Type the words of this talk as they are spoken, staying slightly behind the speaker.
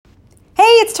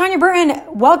it's Tanya Burton.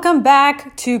 Welcome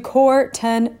back to Core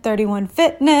 1031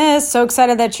 Fitness. So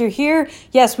excited that you're here.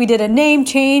 Yes, we did a name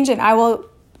change and I will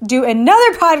do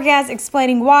another podcast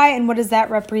explaining why and what does that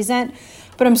represent.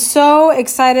 But I'm so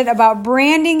excited about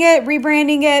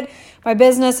rebranding it, my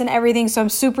business and everything. So I'm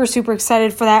super, super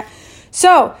excited for that.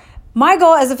 So my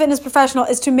goal as a fitness professional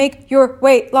is to make your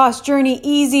weight loss journey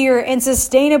easier and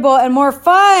sustainable and more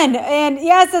fun. And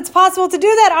yes, it's possible to do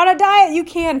that on a diet. You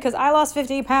can, because I lost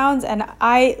 50 pounds and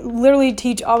I literally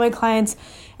teach all my clients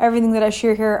everything that I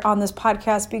share here on this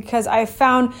podcast because I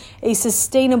found a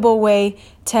sustainable way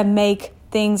to make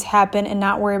things happen and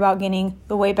not worry about gaining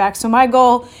the weight back. So my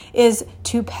goal is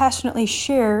to passionately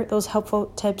share those helpful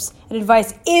tips and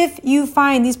advice. If you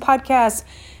find these podcasts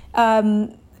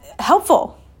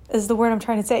helpful, is the word I'm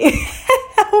trying to say,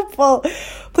 helpful,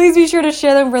 please be sure to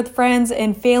share them with friends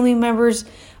and family members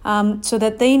so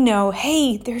that they know,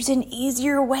 hey, there's an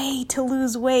easier way to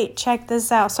lose weight. Check this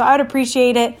out. So I would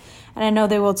appreciate it, and I know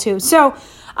they will too. So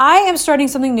I am starting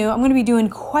something new. I'm going to be doing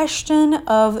question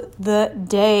of the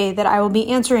day that I will be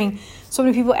answering. So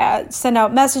many people send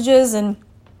out messages and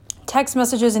text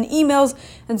messages and emails,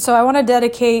 and so I want to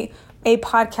dedicate a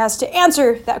podcast to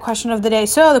answer that question of the day.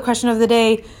 So the question of the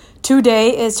day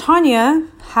today is, Tanya,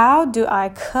 how do I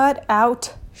cut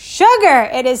out sugar?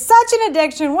 It is such an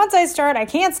addiction. Once I start, I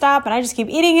can't stop, and I just keep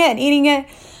eating it.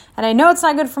 And I know it's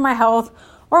not good for my health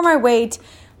or my weight.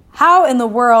 How in the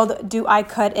world do I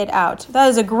cut it out? That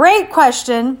is a great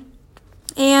question.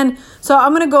 And so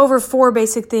I'm going to go over 4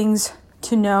 basic things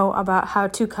to know about how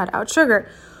to cut out sugar.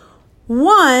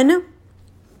 1,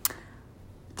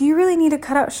 do you really need to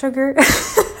cut out sugar?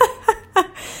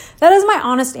 That is my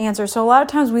honest answer. So a lot of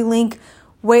times we link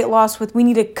weight loss with we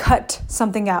need to cut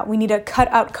something out. We need to cut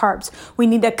out carbs. We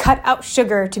need to cut out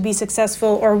sugar to be successful,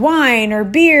 or wine or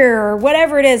beer or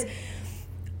whatever it is.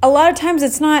 A lot of times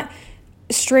it's not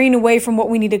straying away from what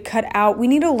we need to cut out. We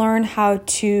need to learn how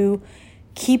to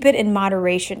keep it in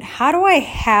moderation. How do I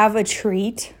have a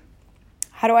treat?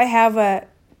 How do I have a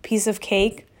piece of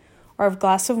cake or a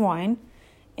glass of wine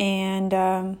and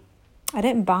I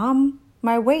didn't bomb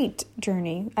my weight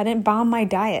journey? I didn't bomb my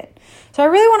diet. So I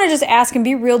really want to just ask and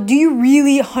be real. Do you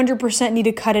really 100% need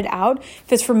to cut it out?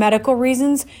 If it's for medical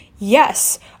reasons,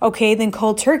 yes. Okay, then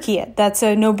cold turkey it. That's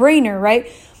a no-brainer,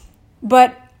 right?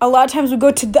 But a lot of times we go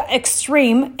to the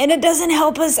extreme and it doesn't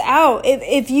help us out.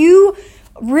 If you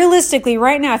realistically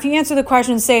right now, if you answer the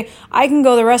question and say, I can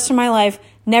go the rest of my life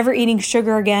never eating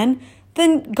sugar again,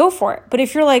 then go for it. But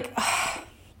if you're like,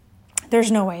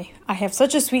 there's no way. I have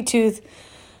such a sweet tooth.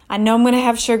 I know I'm going to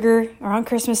have sugar around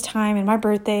Christmas time and my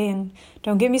birthday, and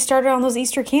don't get me started on those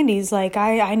Easter candies. Like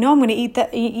I know I'm going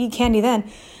to eat candy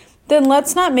then. Then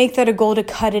let's not make that a goal to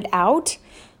cut it out.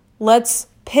 Let's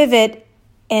pivot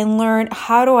and learn,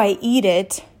 how do I eat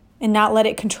it and not let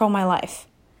it control my life?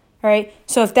 All right.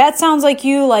 So if that sounds like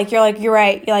you're right. You're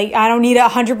like, I don't need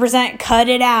 100% cut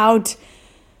it out.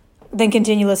 Then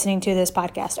continue listening to this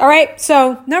podcast. All right.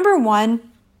 So number 1,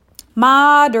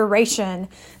 moderation.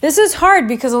 This is hard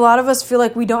because a lot of us feel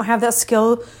like we don't have that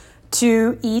skill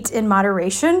to eat in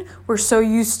moderation. We're so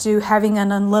used to having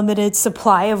an unlimited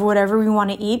supply of whatever we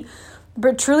want to eat.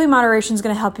 But truly, moderation is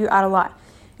going to help you out a lot.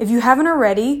 If you haven't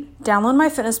already, download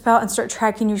MyFitnessPal and start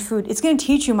tracking your food. It's going to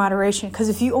teach you moderation, because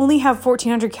if you only have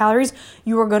 1,400 calories,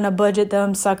 you are going to budget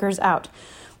them suckers out.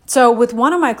 So with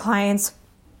one of my clients,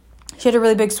 she had a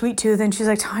really big sweet tooth, and she's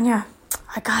like, Tanya,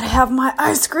 I got to have my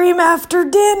ice cream after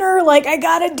dinner. Like, I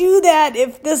got to do that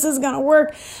if this is going to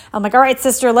work. I'm like, all right,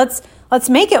 sister, let's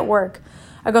make it work.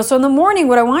 I go, so in the morning,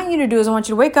 what I want you to do is I want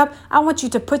you to wake up. I want you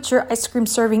to put your ice cream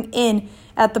serving in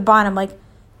at the bottom, like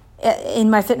in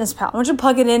MyFitnessPal. I want you to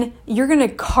plug it in. You're going to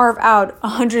carve out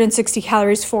 160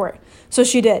 calories for it. So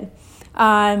she did.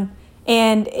 And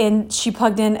she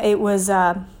plugged in, it was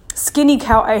Skinny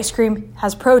Cow ice cream,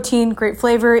 has protein, great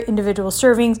flavor, individual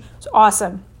servings. It's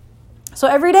awesome. So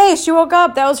every day she woke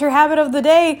up, that was her habit of the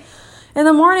day in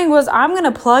the morning, was I'm going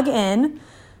to plug in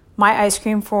my ice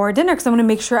cream for dinner because I'm going to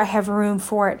make sure I have room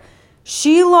for it.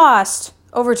 She lost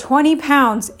over 20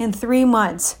 pounds in 3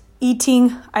 months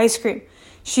eating ice cream.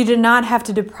 She did not have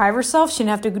to deprive herself. She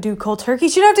didn't have to do cold turkey.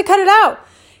 She didn't have to cut it out.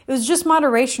 It was just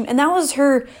moderation. And that was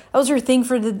her thing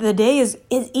for the day, is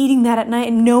eating that at night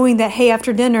and knowing that, hey,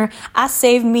 after dinner, I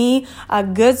saved me a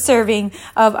good serving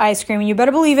of ice cream. And you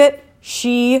better believe it,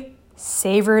 she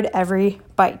savored every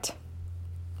bite.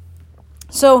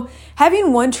 So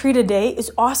having one treat a day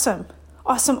is awesome.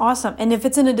 Awesome, awesome. And if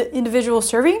it's an individual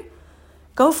serving,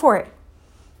 go for it.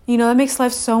 You know, that makes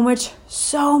life so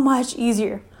much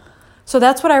easier. So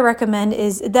that's what I recommend,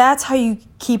 is that's how you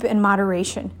keep it in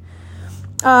moderation.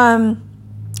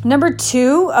 Number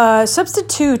 2,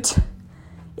 substitute.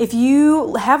 If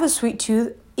you have a sweet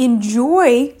tooth,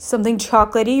 enjoy something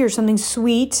chocolatey or something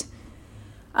sweet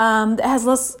that has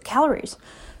less calories.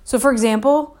 So for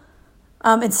example,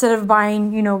 instead of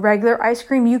buying, regular ice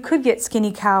cream, you could get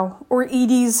Skinny Cow or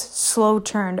Edie's Slow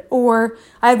Turned. Or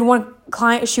I had one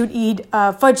client, she would eat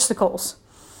Fudgesicles.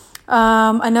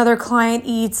 Another client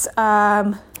eats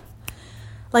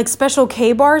like Special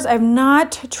K bars. I've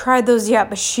not tried those yet,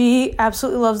 but she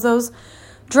absolutely loves those.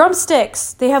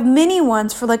 Drumsticks, they have mini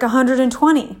ones for like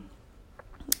 120.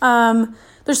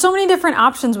 There's so many different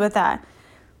options with that.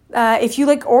 If you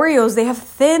like Oreos, they have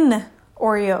thin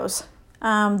Oreos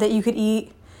that you could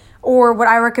eat. Or what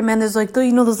I recommend is like,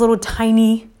 those little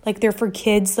tiny, like they're for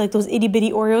kids, like those itty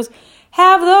bitty Oreos.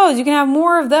 Have those. You can have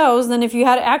more of those than if you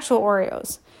had actual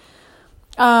Oreos.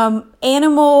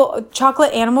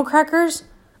 Chocolate animal crackers.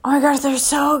 Oh my gosh, they're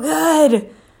so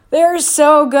good. They're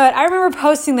so good. I remember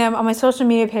posting them on my social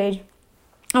media page,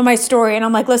 on my story, and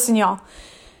I'm like, listen, y'all,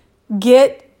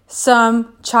 get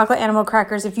some chocolate animal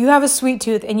crackers. If you have a sweet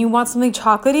tooth and you want something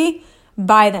chocolatey,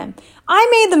 buy them. I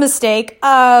made the mistake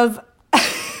of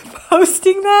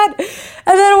posting that,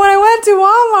 and then when I went to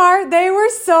Walmart, they were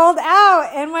sold out,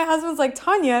 and my husband's like,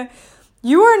 Tanya,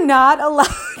 you are not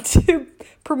allowed to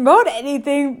promote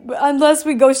anything unless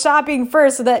we go shopping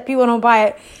first so that people don't buy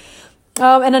it.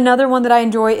 And another one that I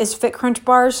enjoy is Fit Crunch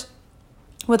bars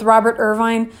with Robert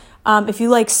Irvine. If you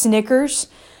like Snickers,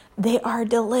 they are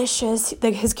delicious.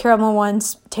 His caramel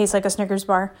ones taste like a Snickers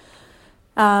bar.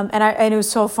 And it was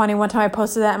so funny. One time I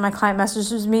posted that and my client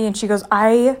messages me and she goes,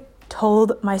 I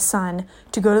told my son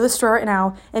to go to the store right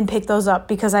now and pick those up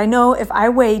because I know if I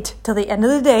wait till the end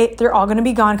of the day, they're all going to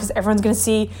be gone because everyone's going to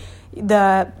see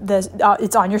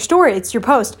it's on your story. It's your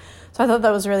post. So I thought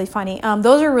that was really funny.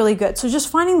 Those are really good. So just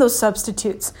finding those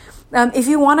substitutes. If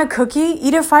you want a cookie,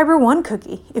 eat a Fiber One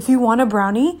cookie. If you want a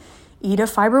brownie, eat a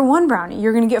Fiber One brownie.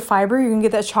 You're going to get fiber. You're going to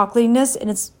get that chocolatiness, and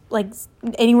it's like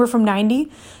anywhere from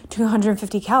 90 to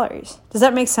 150 calories. Does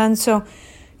that make sense? So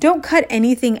don't cut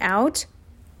anything out.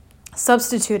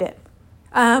 Substitute it.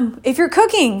 If you're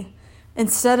cooking,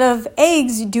 instead of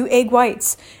eggs, you do egg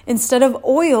whites. Instead of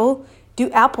oil, do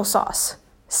applesauce.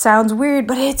 Sounds weird,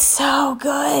 but it's so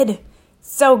good.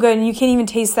 So good. And you can't even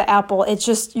taste the apple. It's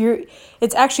just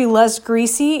it's actually less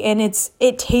greasy and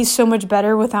it tastes so much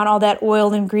better without all that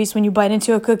oil and grease when you bite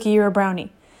into a cookie or a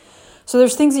brownie. So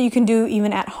there's things that you can do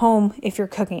even at home if you're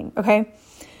cooking, okay?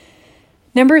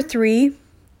 Number 3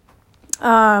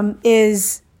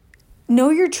 is know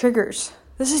your triggers.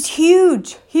 This is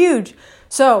huge, huge.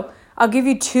 So I'll give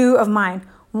you 2 of mine.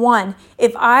 1,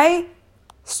 if I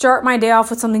start my day off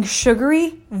with something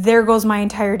sugary, there goes my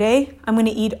entire day. I'm going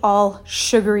to eat all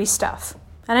sugary stuff.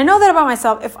 And I know that about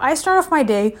myself. If I start off my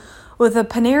day with a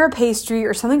Panera pastry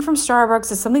or something from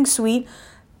Starbucks, it's something sweet,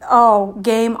 oh,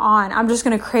 game on. I'm just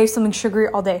going to crave something sugary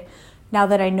all day. Now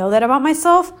that I know that about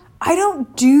myself, I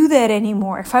don't do that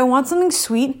anymore. If I want something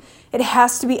sweet, it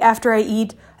has to be after I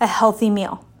eat a healthy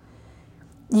meal.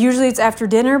 Usually it's after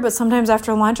dinner, but sometimes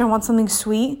after lunch I want something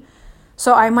sweet.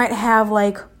 So I might have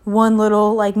like one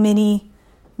little like mini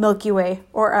Milky Way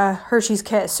or a Hershey's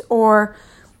Kiss or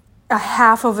a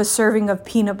half of a serving of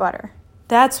peanut butter.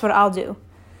 That's what I'll do.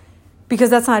 Because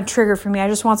that's not a trigger for me. I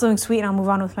just want something sweet and I'll move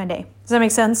on with my day. Does that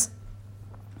make sense?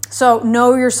 So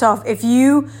know yourself. If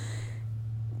you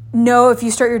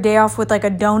start your day off with like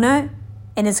a donut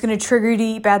and it's going to trigger you to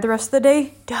eat bad the rest of the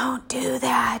day, don't do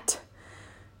that.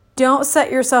 Don't set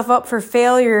yourself up for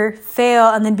fail,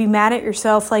 and then be mad at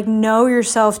yourself. Like, know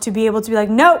yourself to be able to be like,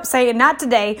 nope, say it, not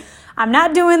today. I'm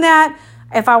not doing that.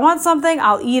 If I want something,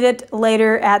 I'll eat it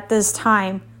later at this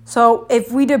time. So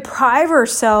if we deprive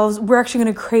ourselves, we're actually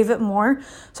going to crave it more.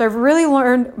 So I've really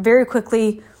learned very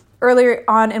quickly earlier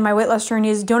on in my weight loss journey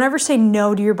is don't ever say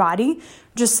no to your body.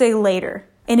 Just say later.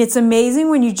 And it's amazing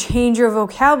when you change your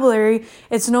vocabulary,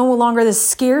 it's no longer the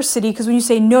scarcity, because when you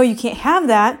say no, you can't have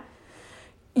that,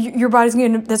 your body's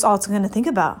that's all it's going to think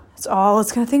about. That's all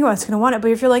it's going to think about. It's going to want it.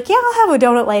 But if you're like, yeah, I'll have a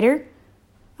donut later.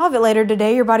 I'll have it later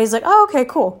today. Your body's like, oh, okay,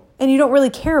 cool. And you don't really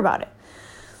care about it.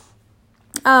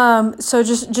 So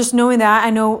just knowing that, I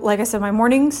know, like I said, my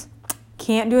mornings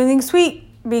can't do anything sweet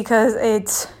because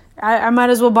I might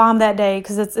as well bomb that day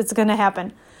because it's going to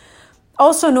happen.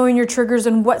 Also knowing your triggers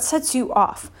and what sets you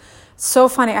off. So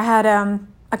funny. I had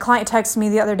a client text me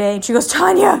the other day and she goes,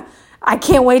 Tanya, I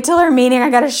can't wait till our meeting. I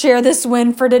got to share this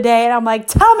win for today. And I'm like,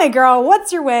 tell me, girl,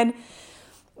 what's your win?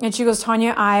 And she goes,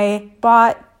 Tanya, I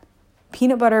bought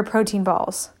peanut butter protein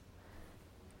balls.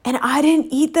 And I didn't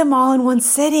eat them all in one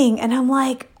sitting. And I'm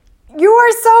like, you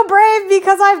are so brave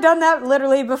because I've done that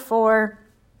literally before.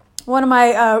 One of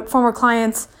my former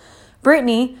clients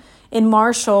Brittany in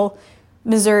Marshall,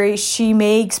 Missouri, she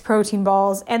makes protein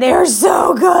balls and they are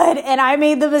so good. And I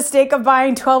made the mistake of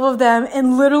buying 12 of them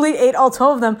and literally ate all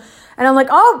 12 of them. And I'm like,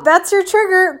 oh, that's your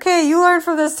trigger. Okay, you learned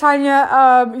from this,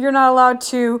 Tanya. You're not allowed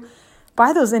to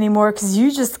buy those anymore because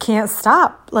you just can't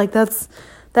stop. Like that's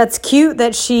cute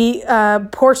that she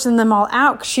portioned them all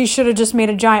out. She should have just made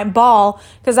a giant ball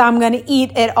because I'm going to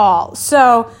eat it all.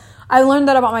 So I learned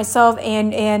that about myself,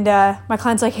 and my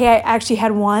client's like, hey, I actually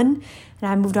had one,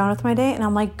 and I moved on with my day. And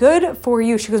I'm like, good for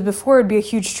you. She goes, before it'd be a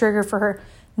huge trigger for her.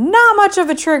 Not much of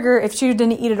a trigger if she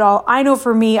didn't eat it all. I know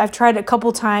for me, I've tried it a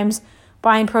couple times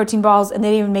buying protein balls, and they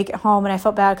didn't even make it home, and I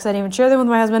felt bad because I didn't even share them with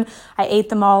my husband. I ate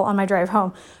them all on my drive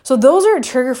home. So those are a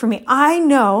trigger for me. I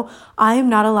know I am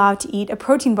not allowed to eat a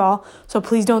protein ball, so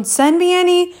please don't send me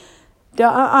any.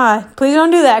 Please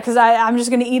don't do that because I'm just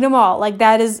going to eat them all. Like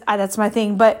that's my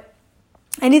thing. But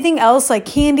anything else like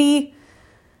candy,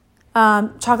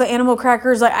 chocolate animal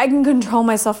crackers, like I can control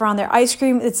myself around there. Ice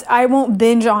cream, I won't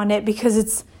binge on it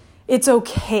because it's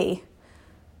okay.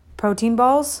 Protein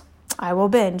balls, I will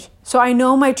binge. So I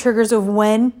know my triggers of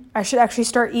when I should actually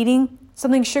start eating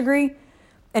something sugary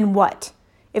and what.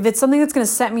 If it's something that's going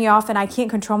to set me off and I can't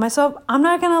control myself, I'm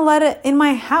not going to let it in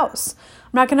my house.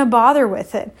 I'm not going to bother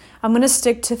with it. I'm going to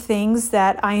stick to things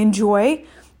that I enjoy,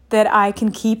 that I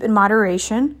can keep in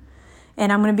moderation,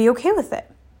 and I'm going to be okay with it.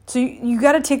 So you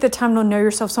got to take the time to know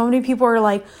yourself. So many people are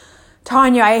like,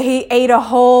 Tanya, I ate a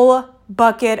whole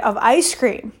bucket of ice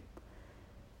cream.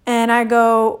 And I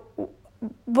go,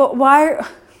 but why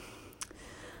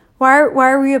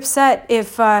are we upset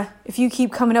if you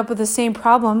keep coming up with the same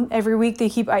problem every week? They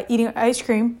keep eating ice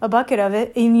cream, a bucket of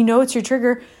it, and you know it's your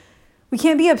trigger. We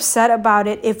can't be upset about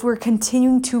it if we're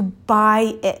continuing to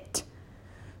buy it.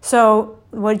 So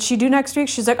what did she do next week?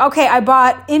 She's like, okay, I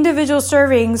bought individual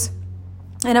servings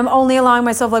and I'm only allowing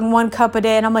myself like 1 cup a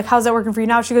day. And I'm like, how's that working for you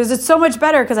now? She goes, it's so much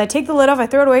better because I take the lid off, I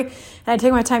throw it away, and I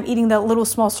take my time eating that little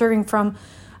small serving from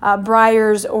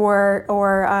Breyers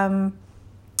or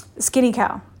Skinny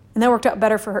Cow. And that worked out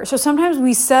better for her. So sometimes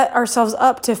we set ourselves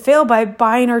up to fail by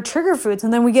buying our trigger foods,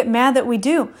 and then we get mad that we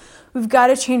do. We've got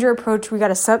to change our approach. We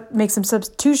got to make some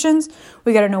substitutions.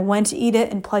 We got to know when to eat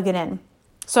it and plug it in.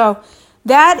 So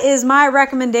that is my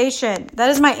recommendation. That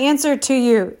is my answer to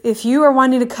you. If you are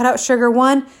wanting to cut out sugar,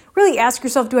 one, really ask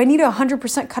yourself, do I need to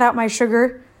 100% cut out my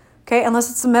sugar? Okay, unless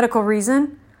it's a medical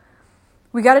reason.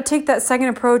 We got to take that second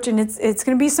approach, and it's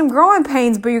going to be some growing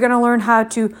pains, but you're going to learn how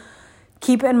to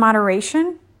keep it in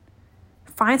moderation,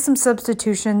 find some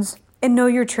substitutions, and know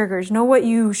your triggers. Know what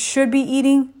you should be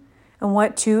eating and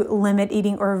what to limit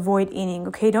eating or avoid eating,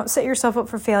 okay? Don't set yourself up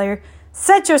for failure.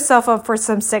 Set yourself up for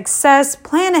some success.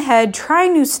 Plan ahead. Try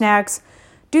new snacks.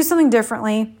 Do something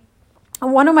differently.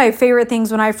 One of my favorite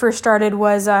things when I first started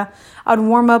was I'd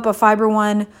warm up a Fiber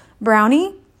One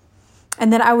brownie,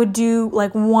 and then I would do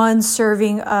like 1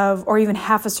 serving of, or even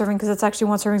half a serving, because that's actually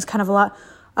 1 serving is kind of a lot,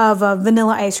 of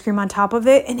vanilla ice cream on top of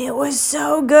it. And it was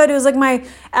so good. It was like my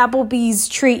Applebee's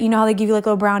treat. You know how they give you like a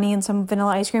little brownie and some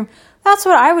vanilla ice cream? That's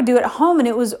what I would do at home, and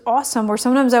it was awesome. Or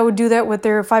sometimes I would do that with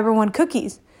their Fiber One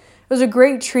cookies. It was a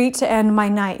great treat to end my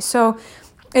night. So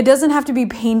it doesn't have to be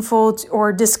painful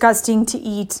or disgusting to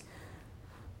eat,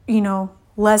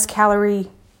 less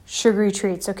calorie, sugary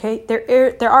treats, okay?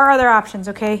 There are other options,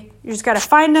 okay? You just got to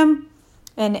find them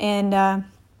and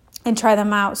try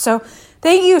them out. So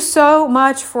thank you so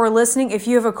much for listening. If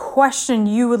you have a question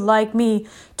you would like me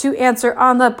to answer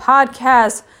on the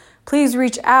podcast, please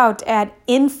reach out at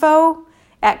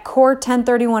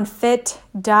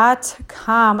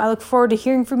info@core1031fit.com. I look forward to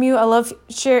hearing from you. I love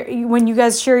when you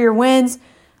guys share your wins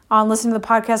on listening to the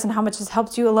podcast and how much it's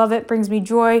helped you. I love it. It brings me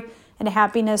joy and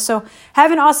happiness. So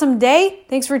have an awesome day.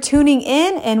 Thanks for tuning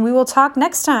in, and we will talk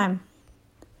next time.